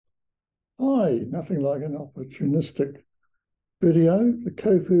day, nothing like an opportunistic video, the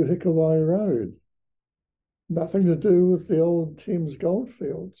Kopu Hikuai Road. Nothing to do with the old Thames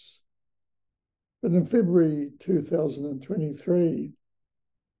goldfields. But in February 2023,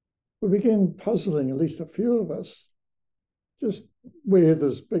 we began puzzling, at least a few of us, just where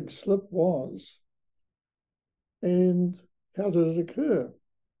this big slip was and how did it occur.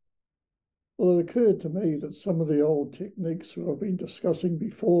 Well, it occurred to me that some of the old techniques that I've been discussing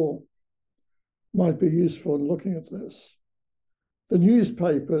before might be useful in looking at this. The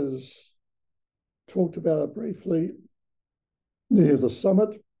newspapers talked about it briefly near the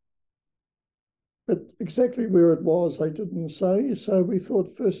summit, but exactly where it was, they didn't say. So we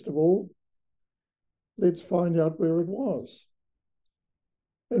thought, first of all, let's find out where it was.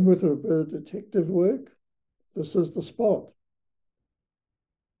 And with a bit of detective work, this is the spot.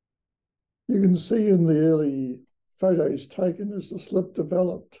 You can see in the early photos taken as the slip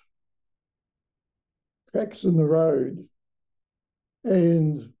developed, cracks in the road,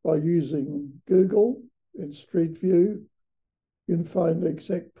 and by using Google and Street View, you can find the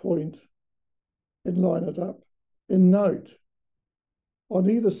exact point and line it up. And note, on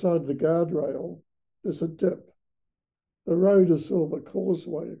either side of the guardrail, there's a dip. The road is sort of a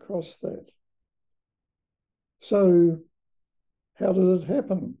causeway across that. So how did it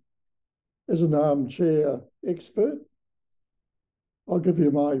happen? As an armchair expert, I'll give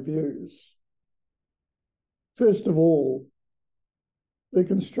you my views. First of all, the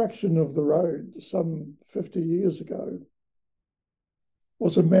construction of the road some 50 years ago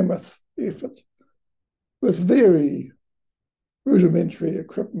was a mammoth effort with very rudimentary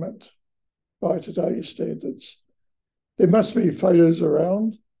equipment by today's standards. There must be photos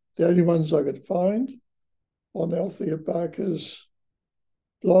around. The only ones I could find on Althea Barker's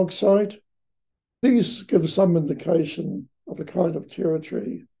blog site. These give some indication of the kind of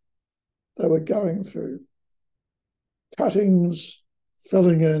territory they were going through. Cuttings,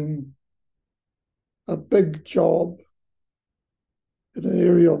 filling in, a big job in an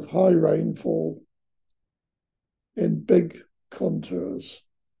area of high rainfall and big contours.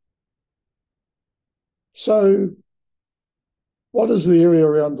 So what is the area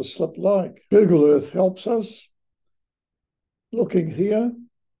around the slip like? Google Earth helps us. Looking here,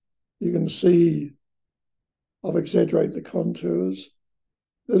 you can see I've exaggerated the contours.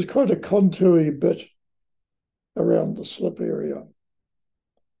 There's quite a contoury bit around the slip area.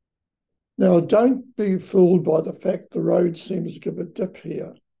 Now, don't be fooled by the fact the road seems to give a dip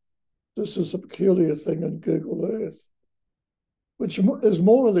here. This is a peculiar thing in Google Earth, which is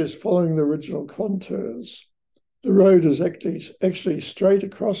more or less following the original contours. The road is actually straight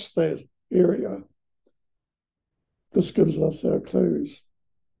across that area. This gives us our clues.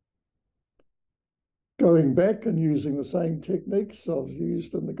 Going back and using the same techniques I've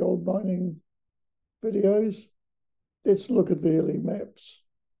used in the gold mining videos, let's look at the early maps.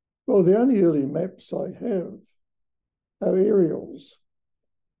 Well, the only early maps I have are aerials.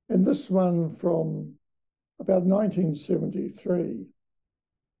 And this one from about 1973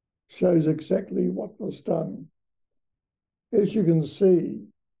 shows exactly what was done. As you can see,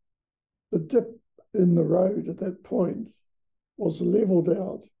 the dip in the road at that point was leveled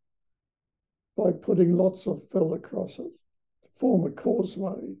out by putting lots of fill across it to form a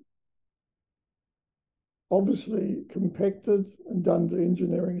causeway. Obviously compacted and done to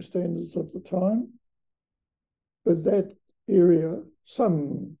engineering standards of the time, but that area,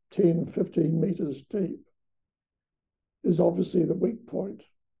 some 10, 15 meters deep, is obviously the weak point.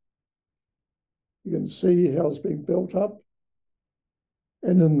 You can see how it's been built up.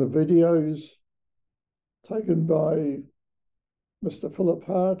 And in the videos taken by Mr. Philip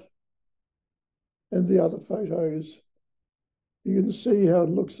Hart and the other photos, you can see how it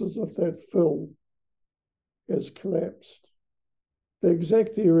looks as if that fill has collapsed. The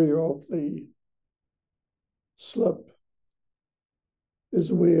exact area of the slip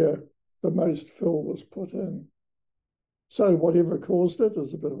is where the most fill was put in. So whatever caused it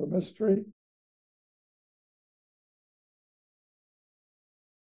is a bit of a mystery.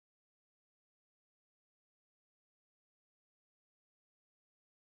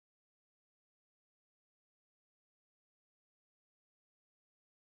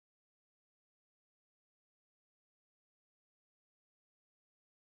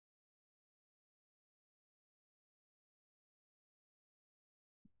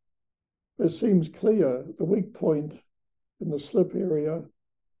 It seems clear the weak point in the slip area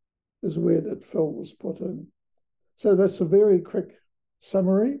is where that fill was put in. So that's a very quick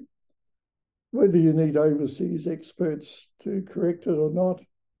summary. Whether you need overseas experts to correct it or not,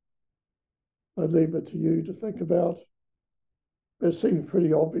 I leave it to you to think about. It seems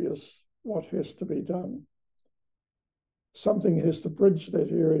pretty obvious what has to be done. Something has to bridge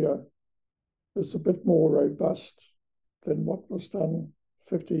that area that's a bit more robust than what was done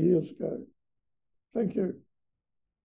 50 years ago. Thank you.